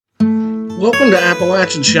Welcome to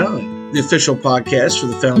Appalachian Shine, the official podcast for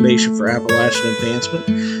the Foundation for Appalachian Advancement.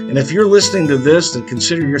 And if you're listening to this, then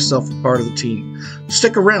consider yourself a part of the team.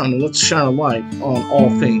 Stick around and let's shine a light on all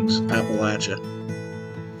things Appalachia.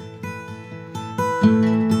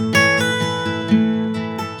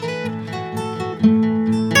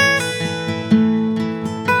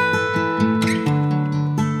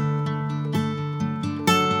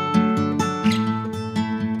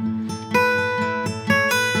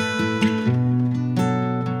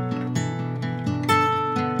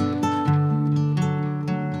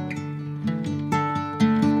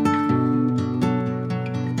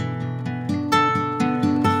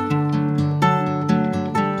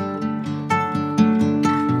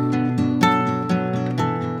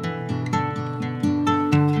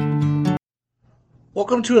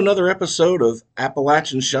 Welcome to another episode of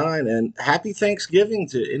Appalachian Shine, and happy Thanksgiving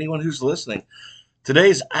to anyone who's listening.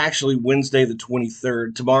 Today's actually Wednesday the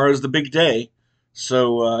 23rd. Tomorrow's the big day.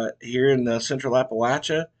 So here in central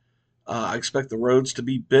Appalachia, I expect the roads to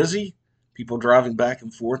be busy. People driving back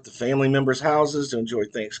and forth to family members' houses to enjoy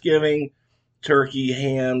Thanksgiving, turkey,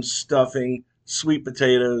 ham, stuffing, sweet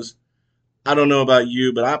potatoes. I don't know about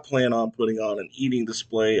you, but I plan on putting on an eating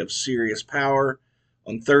display of serious power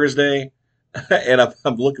on Thursday. And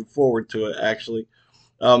I'm looking forward to it, actually.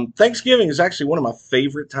 Thanksgiving is actually one of my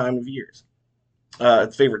favorite time of years.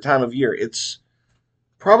 It's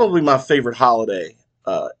probably my favorite holiday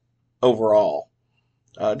overall,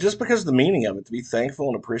 just because of the meaning of it, to be thankful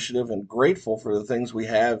and appreciative and grateful for the things we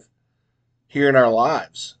have here in our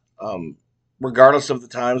lives, regardless of the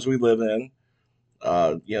times we live in,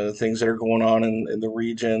 the things that are going on in the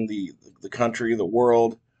region, the country, the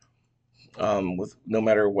world. With no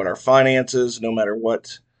matter what our finances, no matter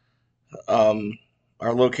what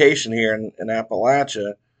our location here in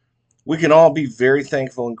Appalachia, we can all be very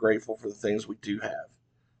thankful and grateful for the things we do have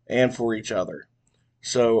and for each other.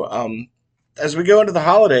 So as we go into the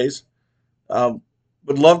holidays, would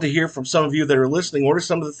love to hear from some of you that are listening. What are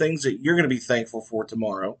some of the things that you're going to be thankful for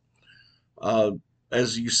tomorrow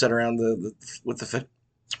as you sit around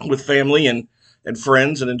with family and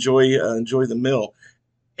friends and enjoy the meal?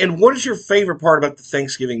 And what is your favorite part about the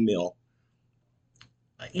Thanksgiving meal?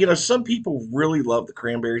 You know, some people really love the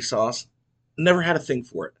cranberry sauce. Never had a thing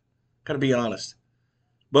for it. Gotta be honest.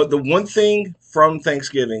 But the one thing from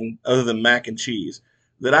Thanksgiving, other than mac and cheese,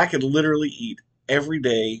 that I could literally eat every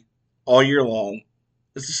day, all year long,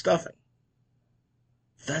 is the stuffing.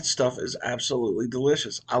 That stuff is absolutely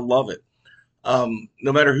delicious. I love it.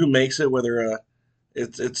 No matter who makes it, whether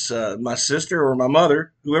it's my sister or my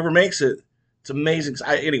mother, whoever makes it, it's amazing.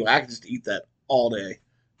 Anyway, I can just eat that all day,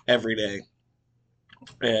 every day,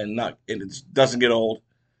 and it doesn't get old.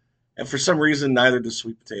 And for some reason, neither do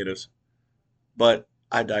sweet potatoes. But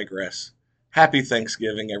I digress. Happy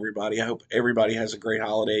Thanksgiving, everybody. I hope everybody has a great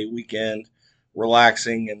holiday weekend,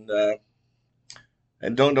 relaxing,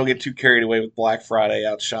 and don't get too carried away with Black Friday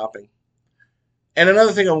out shopping. And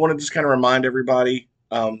another thing I want to just kind of remind everybody,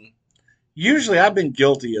 usually I've been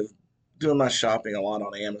guilty of doing my shopping a lot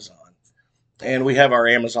on Amazon. And we have our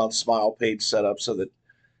Amazon Smile page set up so that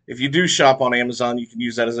if you do shop on Amazon, you can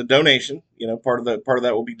use that as a donation. You know, part of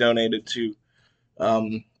that will be donated to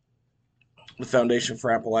the Foundation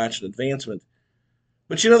for Appalachian Advancement.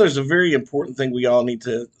 But there's a very important thing we all need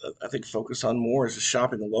to, I think, focus on more is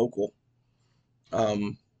shopping local.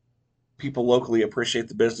 People locally appreciate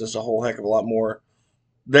the business a whole heck of a lot more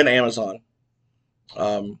than Amazon.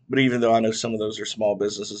 But even though I know some of those are small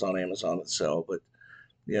businesses on Amazon that sell, but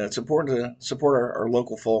yeah, it's important to support our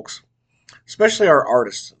local folks, especially our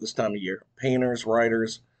artists this time of year. Painters,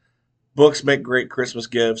 writers, books make great Christmas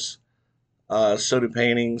gifts. So do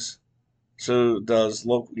paintings. So does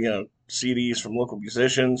local, CDs from local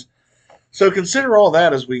musicians. So consider all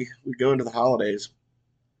that as we go into the holidays.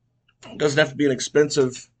 It doesn't have to be an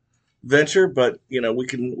expensive venture, but we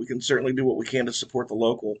can certainly do what we can to support the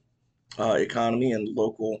local economy and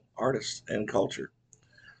local artists and culture.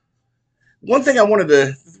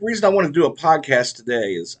 The reason I wanted to do a podcast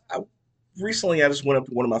today is I just went up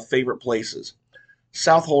to one of my favorite places,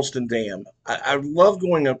 South Holston Dam. I love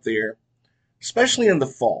going up there, especially in the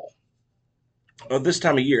fall. This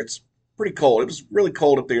time of year, it's pretty cold. It was really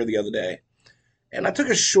cold up there the other day. And I took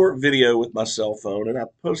a short video with my cell phone, and I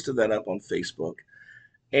posted that up on Facebook.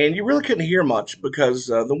 And you really couldn't hear much because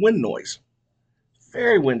the wind noise.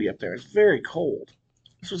 Very windy up there. It's very cold.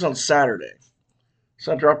 This was on Saturday.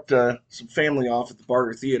 So I dropped some family off at the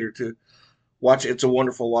Barter Theater to watch It's a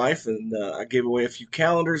Wonderful Life, and I gave away a few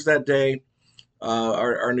calendars that day,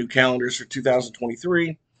 our new calendars for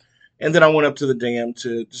 2023. And then I went up to the dam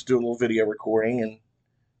to just do a little video recording and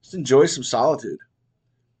just enjoy some solitude.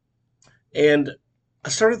 And I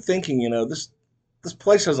started thinking, this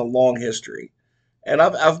place has a long history, and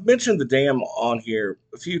I've mentioned the dam on here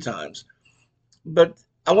a few times, but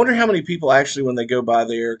I wonder how many people actually, when they go by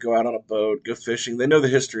there, go out on a boat, go fishing, they know the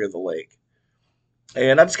history of the lake.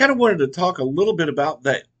 And I just kind of wanted to talk a little bit about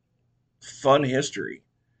that fun history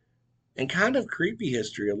and kind of creepy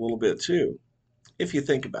history a little bit too, if you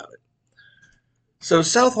think about it. So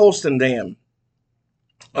South Holston Dam,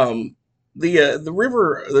 um, the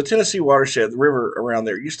river, the Tennessee watershed, the river around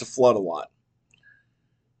there used to flood a lot,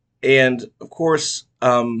 and of course,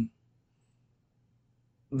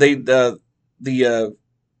 the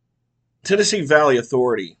Tennessee Valley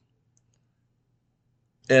Authority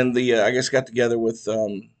and the I guess got together with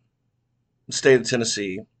the state of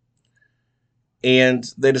Tennessee, and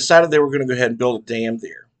they decided they were going to go ahead and build a dam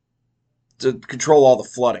there to control all the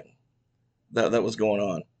flooding that was going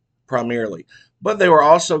on primarily. But they were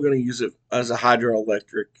also going to use it as a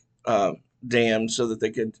hydroelectric uh, dam so that they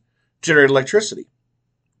could generate electricity.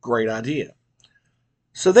 Great idea.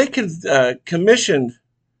 So they could commissioned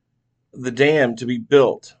the dam to be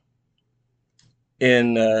built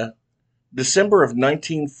in December of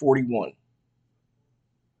 1941.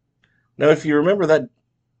 Now, if you remember that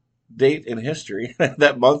date in history,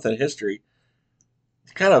 that month in history,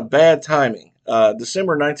 it's kind of bad timing.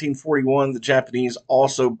 December 1941, the Japanese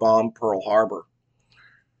also bombed Pearl Harbor.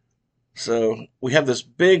 So we have this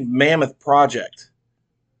big mammoth project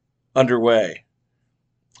underway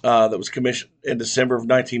that was commissioned in December of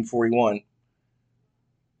 1941.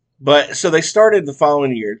 But so they started the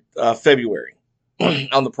following year, February,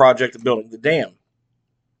 on the project of building the dam.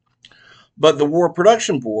 But the War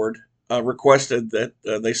Production Board requested that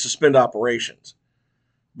they suspend operations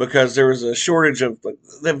because there was a shortage of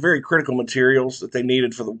they have very critical materials that they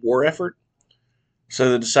needed for the war effort. So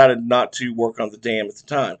they decided not to work on the dam at the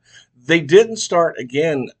time. They didn't start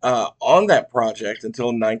again on that project until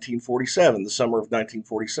 1947, the summer of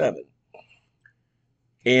 1947.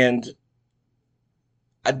 And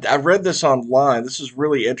I read this online. This is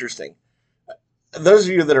really interesting. Those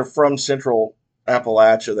of you that are from central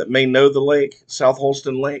Appalachia that may know the lake, South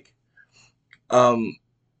Holston Lake, um,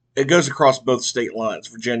 it goes across both state lines,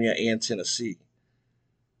 Virginia and Tennessee.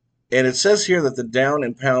 And it says here that the dam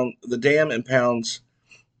impounds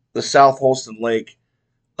the South Holston Lake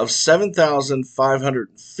of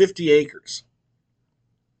 7,550 acres.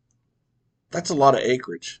 That's a lot of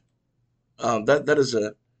acreage. That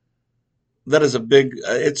is a big.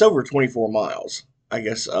 It's over 24 miles, I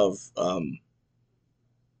guess, of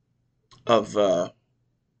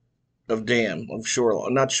dam of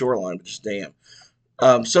shoreline, not shoreline, but just dam.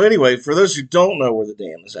 So anyway, for those who don't know where the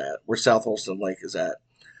dam is at, where South Holston Lake is at,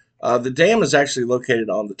 the dam is actually located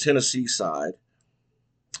on the Tennessee side,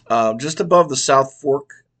 just above the South Fork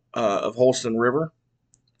of Holston River,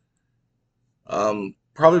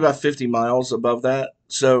 probably about 50 miles above that.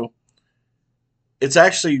 So it's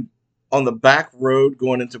actually on the back road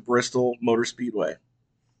going into Bristol Motor Speedway.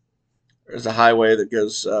 There's a highway that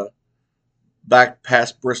goes back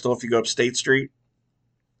past Bristol if you go up State Street,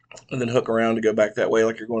 and then hook around to go back that way,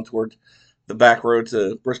 like you're going toward the back road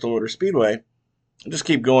to Bristol Motor Speedway. And just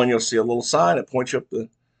keep going, you'll see a little sign that points you up the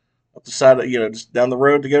side of just down the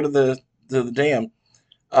road to go to the dam.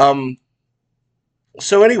 Um,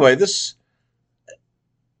 so anyway, this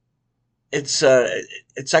it's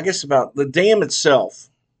I guess about the dam itself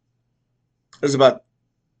is about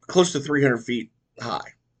close to 300 feet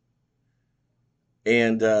high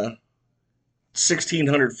and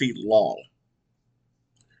 1,600 feet long,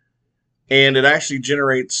 and it actually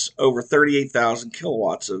generates over 38,000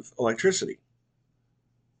 kilowatts of electricity.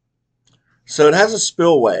 So it has a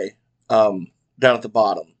spillway down at the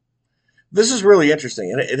bottom. This is really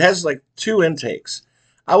interesting, and it has like two intakes.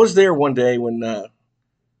 I was there one day when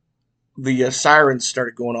the sirens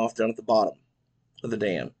started going off down at the bottom of the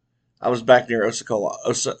dam. I was back near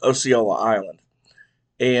Osceola Island,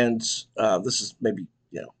 and this is maybe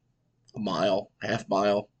a mile, half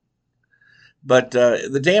mile. But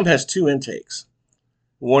the dam has two intakes,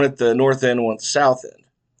 one at the north end, one at the south end.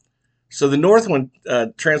 So the north one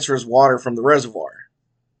transfers water from the reservoir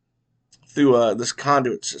through this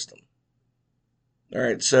conduit system. All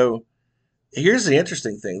right, so here's the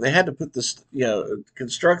interesting thing: they had to put this,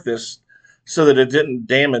 construct this so that it didn't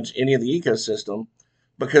damage any of the ecosystem,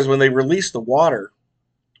 because when they released the water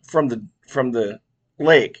from the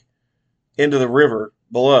lake into the river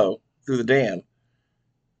below through the dam,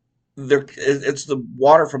 it's the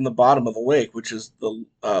water from the bottom of the lake, which is the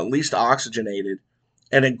least oxygenated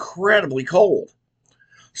and incredibly cold.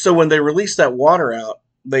 So when they release that water out,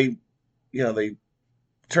 they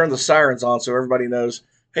turn the sirens on so everybody knows,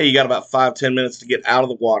 hey, you got about 5-10 minutes to get out of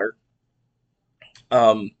the water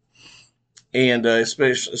Um, and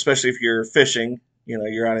especially if you're fishing,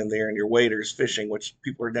 you're out in there and your waders fishing, which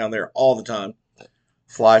people are down there all the time,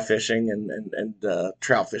 fly fishing and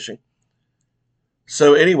trout fishing.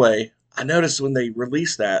 So anyway, I noticed when they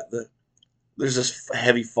released that, there's this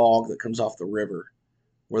heavy fog that comes off the river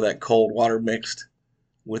where that cold water mixed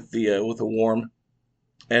with the warm,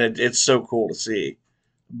 and it's so cool to see.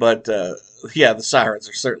 But yeah, the sirens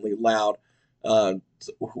are certainly loud, uh,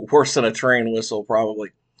 worse than a train whistle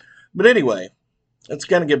probably. But anyway, let's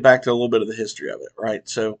kind of get back to a little bit of the history of it, right?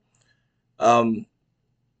 So, um,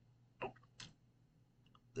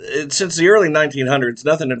 since the early 1900s,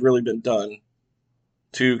 nothing had really been done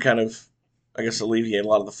to kind of, I guess, alleviate a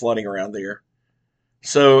lot of the flooding around there.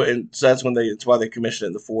 So that's when it's why they commissioned it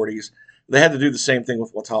in the 40s. They had to do the same thing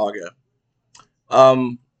with Watauga.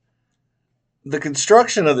 Um, the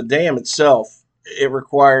construction of the dam itself, it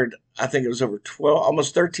required, I think it was over 12,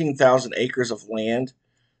 almost 13,000 acres of land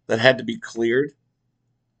that had to be cleared.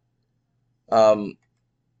 Um,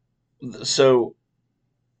 so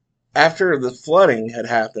after the flooding had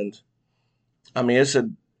happened, I mean, it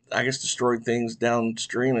had, I guess, destroyed things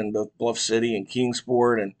downstream in both Bluff City and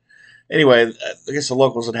Kingsport. And anyway, I guess the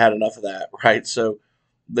locals had had enough of that, right? So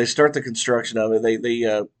they start the construction of it.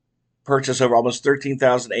 They purchase over almost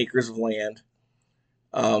 13,000 acres of land,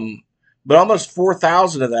 but almost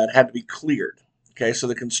 4,000 of that had to be cleared. Okay, so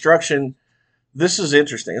the construction. This is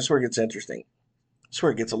interesting. This is where it gets interesting. This is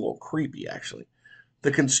where it gets a little creepy, actually.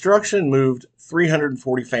 The construction moved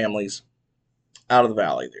 340 families out of the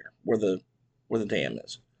valley there, where the dam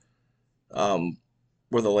is, um,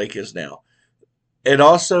 where the lake is now. It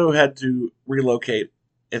also had to relocate.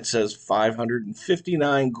 It says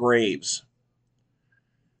 559 graves.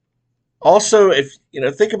 Also, if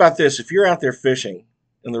think about this: if you're out there fishing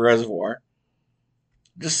in the reservoir,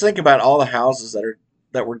 just think about all the houses that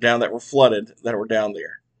were flooded that were down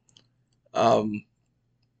there. Um,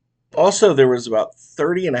 Also, there was about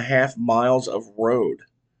 30 and a half miles of road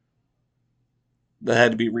that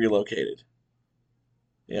had to be relocated.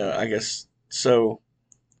 I guess so.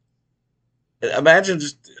 Imagine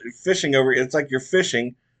just fishing over. It's like you're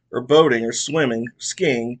fishing or boating or swimming,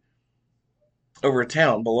 skiing over a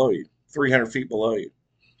town below you, 300 feet below you.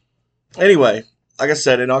 Anyway, like I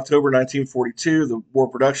said, in October 1942, the War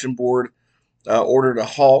Production Board ordered a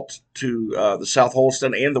halt to the South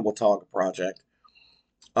Holston and the Watauga project,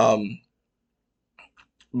 um,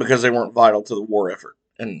 because they weren't vital to the war effort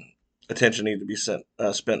and attention needed to be spent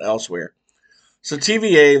elsewhere. So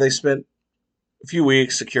TVA, they spent a few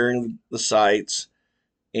weeks securing the sites,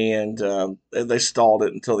 and they stalled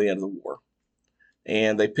it until the end of the war.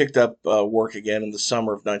 And they picked up work again in the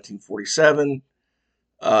summer of 1947,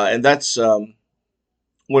 and that's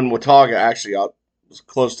when Watauga actually was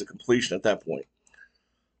close to completion at that point.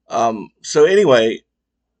 So anyway,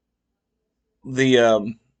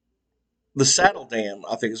 the the Saddle Dam,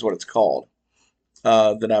 I think is what it's called,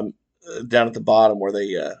 that I'm down at the bottom where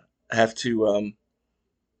they have to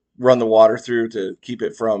run the water through to keep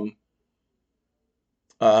it from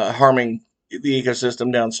harming the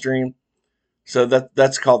ecosystem downstream. So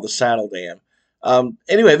that's called the Saddle Dam.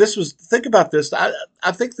 Anyway, think about this.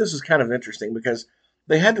 I think this is kind of interesting because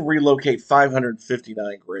they had to relocate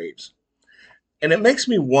 559 graves. And it makes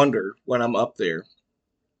me wonder when I'm up there,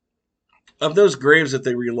 of those graves that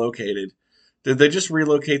they relocated, did they just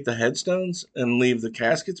relocate the headstones and leave the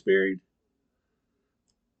caskets buried?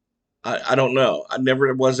 I don't know. I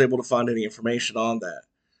never was able to find any information on that.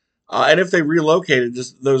 And if they relocated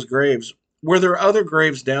just those graves, were there other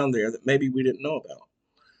graves down there that maybe we didn't know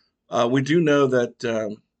about? We do know that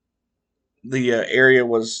the area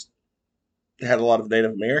had a lot of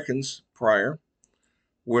Native Americans prior.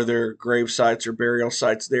 Were there grave sites or burial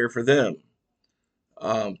sites there for them?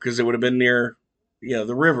 Because it would have been near,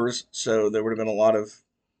 the rivers, so there would have been a lot of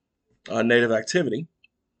Native activity.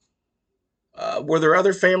 Were there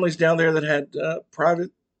other families down there that had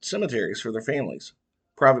private cemeteries for their families,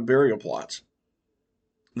 private burial plots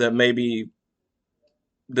that maybe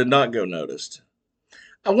did not go noticed?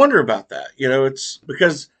 I wonder about that. It's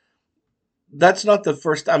because that's not the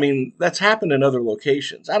first. I mean, that's happened in other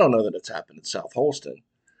locations. I don't know that it's happened in South Holston,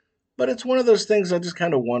 but it's one of those things I just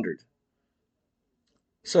kind of wondered.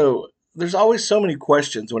 So there's always so many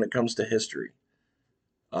questions when it comes to history.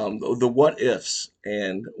 The what ifs,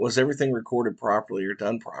 and was everything recorded properly or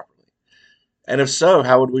done properly? And if so,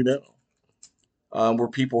 how would we know? Were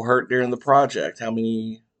people hurt during the project? How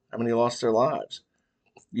many lost their lives?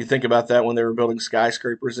 You think about that when they were building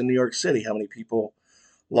skyscrapers in New York City. How many people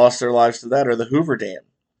lost their lives to that? Or the Hoover Dam.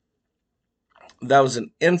 That was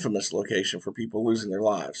an infamous location for people losing their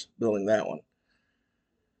lives building that one.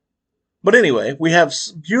 But anyway, we have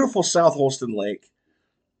beautiful South Holston Lake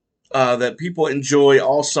that people enjoy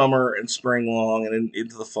all summer and spring long and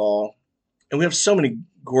into the fall. And we have so many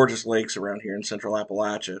gorgeous lakes around here in Central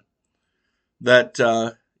Appalachia that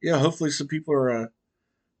hopefully some people are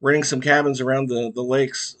renting some cabins around the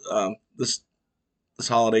lakes this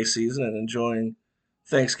holiday season and enjoying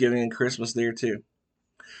Thanksgiving and Christmas there too.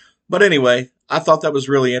 But anyway, I thought that was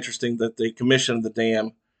really interesting that they commissioned the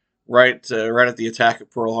dam right at the attack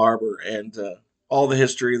of Pearl Harbor and all the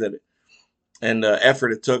history and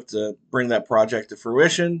effort it took to bring that project to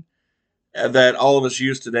fruition that all of us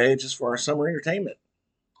use today just for our summer entertainment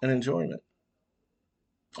and enjoyment.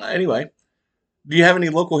 Anyway, do you have any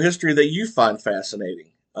local history that you find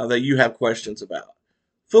fascinating, that you have questions about?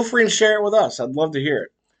 Feel free and share it with us. I'd love to hear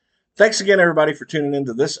it. Thanks again, everybody, for tuning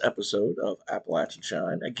into this episode of Appalachian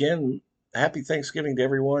Shine. Again, happy Thanksgiving to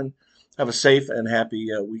everyone. Have a safe and happy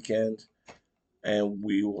weekend, and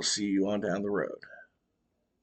we will see you on down the road.